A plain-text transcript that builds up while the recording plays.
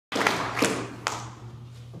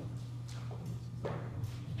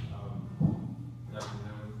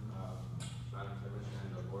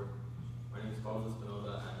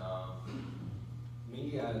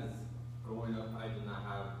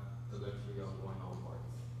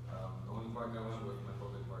park I went was my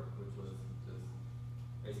public park, which was just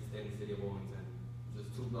basically in the city of Wilmington, just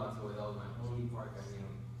 2 blocks away. That was my only park I knew.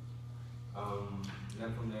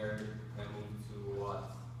 Then from there, I moved to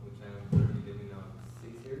Watts, which I'm currently living now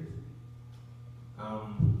 6 years.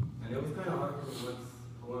 And it was kind of hard for me once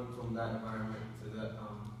going from that environment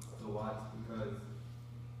to Watts, because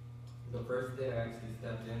the first day I actually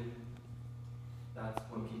stepped in, that's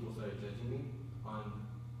when people started judging me on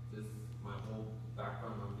just my whole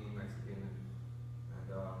background on being Mexican, and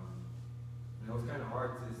it was kind of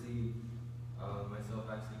hard to see myself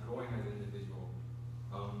actually growing as an individual.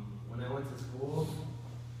 When I went to school,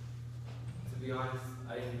 to be honest,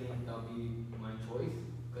 I didn't think that would be my choice,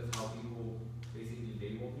 because how people basically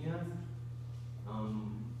labeled me as.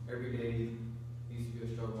 Every day used to be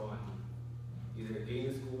a struggle on either getting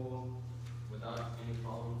to school without any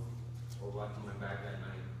problems or watching my back at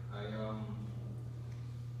night.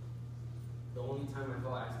 The only time I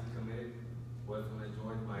felt actually committed was when I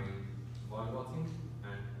joined my volleyball team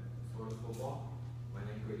and sort of football, my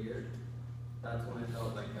 9th grade year. That's when I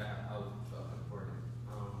felt like I was important.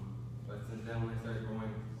 But since then, when I started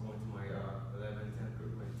going to my 11th, 10th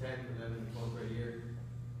group, my 10th, 11th, 12th grade year,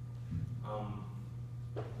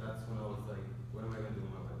 that's when I was like, what am I going to do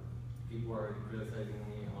with my life? People are criticizing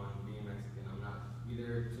me on being Mexican. I'm not.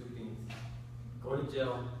 Either 2 things: go to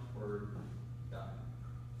jail or die.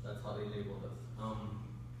 That's how they labeled us.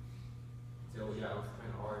 So yeah, it was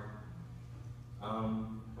kind of hard.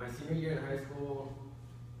 My senior year in high school,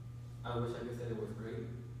 I wish I could say it was great.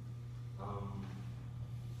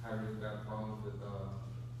 I really got problems with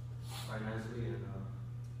financially and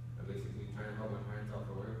basically trying to help my parents out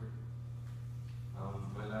for work.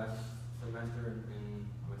 My last semester in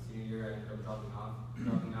my senior year, I ended up dropping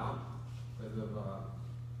out because of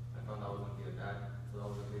I found out I was going to be a dad, so that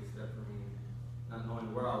was a big step for me, not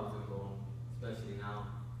knowing where I was going to go, especially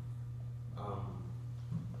now.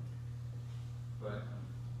 But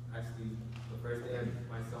actually, the first day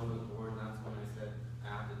my son was born, that's when I said I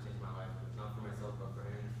have to change my life, not for myself but for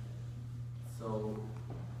him. So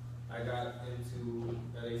I got into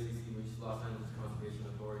LACC, which is Los Angeles Conservation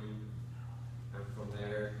Authority, and from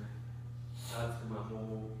there, that's when my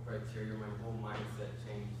whole criteria, my whole mindset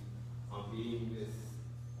changed on being this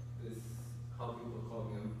how people call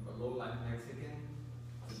me a low-life Mexican,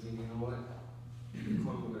 to being, you know what, you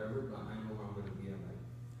call me whatever, but I know where I'm going to be in life.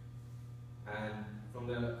 And from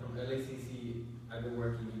LACC, I've been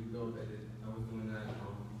working youth build. I was doing that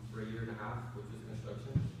for 1.5 years, which was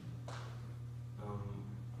construction.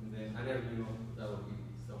 And then I never knew that would be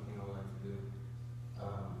something I would like to do.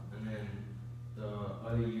 And then the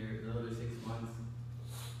other 6 months,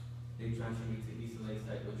 they transferred me to East Lake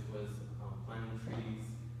site, which was planting trees.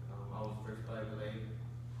 I was first by LA,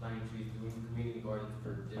 planting trees, doing community gardens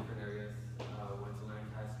for different areas. Went to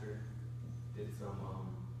Lancaster, did some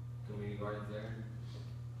community gardens there.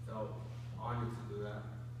 So honored to do that.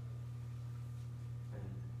 And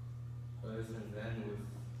ever since then,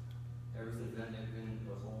 it's been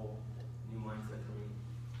a whole new mindset for me.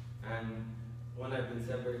 And when I've been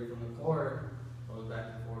separated from the Corps, I was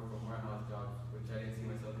back and forth from warehouse jobs, which I didn't see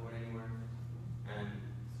myself going anywhere. And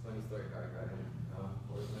it's a funny story, I got in.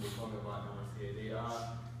 When they told me about MRCA,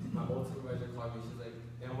 my old supervisor called me. She's like,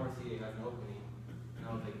 MRCA has an opening. And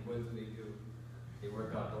I was like, what do? They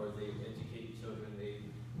work outdoors, they educate children, they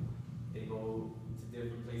go to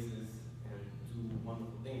different places and do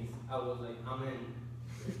wonderful things. I was like, I'm in.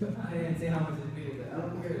 I didn't say how much it paid. I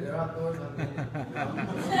don't care, they're outdoors, I'm in.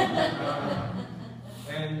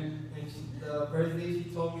 And the first day she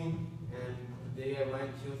told me, and the day I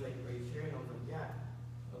went, she was like, are you sure? And I was like, yeah.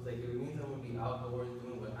 I was like, if it means I'm going to be outdoors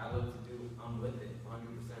doing what I love to do, I'm with it, 100%,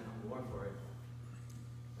 I'm going for it.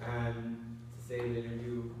 And to say the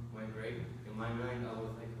interview went great, in my mind, I was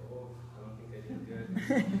like, oh, I don't think I did good.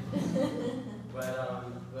 but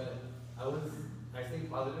I stayed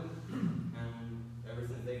positive, and ever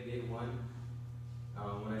since day 1,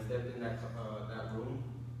 when I stepped in that room,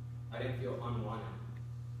 I didn't feel unwanted.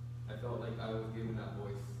 I felt like I was given that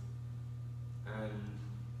voice. And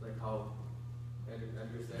like how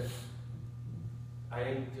Edgar said,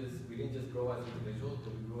 we didn't just grow as individuals,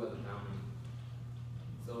 but we grew as a family.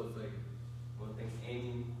 So it's like, I want to thank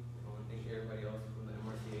Amy, I want to thank everybody else from the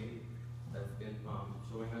MRCA that's been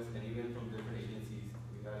showing us, and even from different agencies.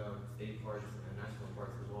 We got state parks and national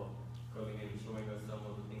parks as well, coming in and showing us some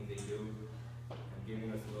of the things they do, and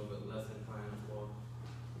giving us a little bit lesson plan as well.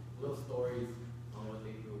 Little stories on what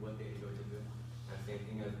they do, what they enjoy to do, and same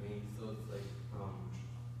thing as me. So it's like,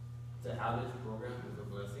 to have this program is a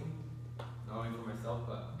blessing, not only for myself,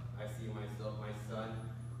 but I see myself, my son,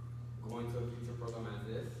 going to a future program as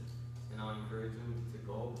this, and I'll encourage him to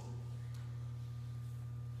go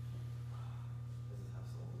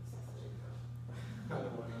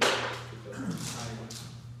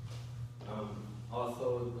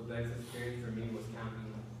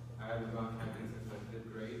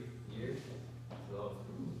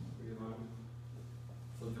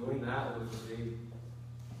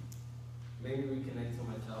connect to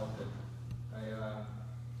my childhood.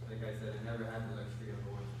 Like I said, I never had the luxury of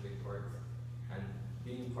going to big parks, and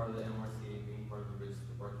being part of the MRCA, being part of the Bridges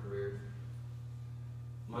to Park careers,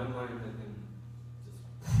 my mind has been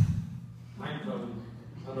just mind blown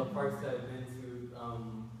on the parks that I've been to,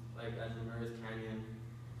 like at Ramirez Canyon,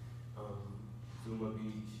 Zuma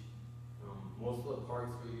Beach, most of the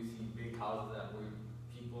parks where you see big houses that where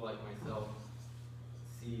people like myself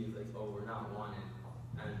see is like, oh, we're not wanted.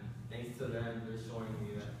 And thanks to them, they're showing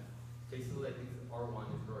me that places like these are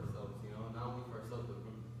wanted for ourselves, you know, not only for ourselves, but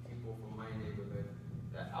from people from my neighborhood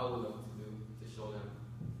that I would love to do to show them.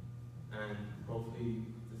 And hopefully,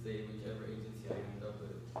 to say whichever agency I end up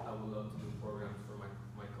with, I would love to do programs for my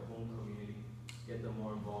home community, get them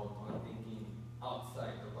more involved on thinking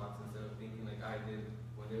outside the box instead of thinking like I did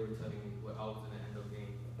when they were telling me what I was going to end up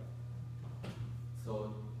being.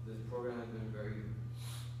 So this program has been very,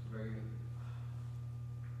 very,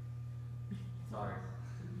 sorry,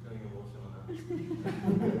 I'm feeling emotional now.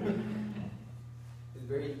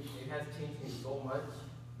 It has changed me so much,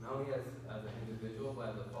 not only as an individual, but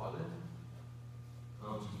as a father.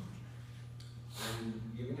 And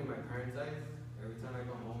even in my parents' eyes, every time I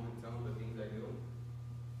come home and tell them the things I do,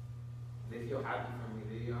 they feel happy for me.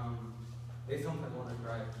 They sometimes want to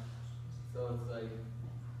cry. So it's like,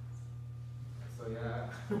 so yeah,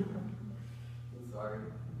 I'm sorry.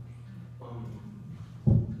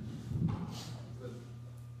 But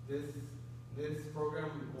this program,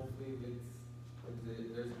 hopefully,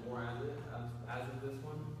 there's more as of this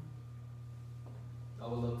one. I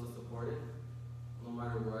would love to support it, no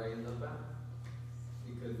matter where I end up at,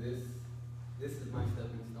 because this is my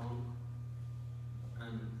stepping stone,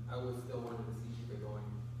 and I would still want to see keep it going.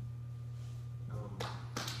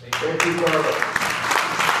 Thank you.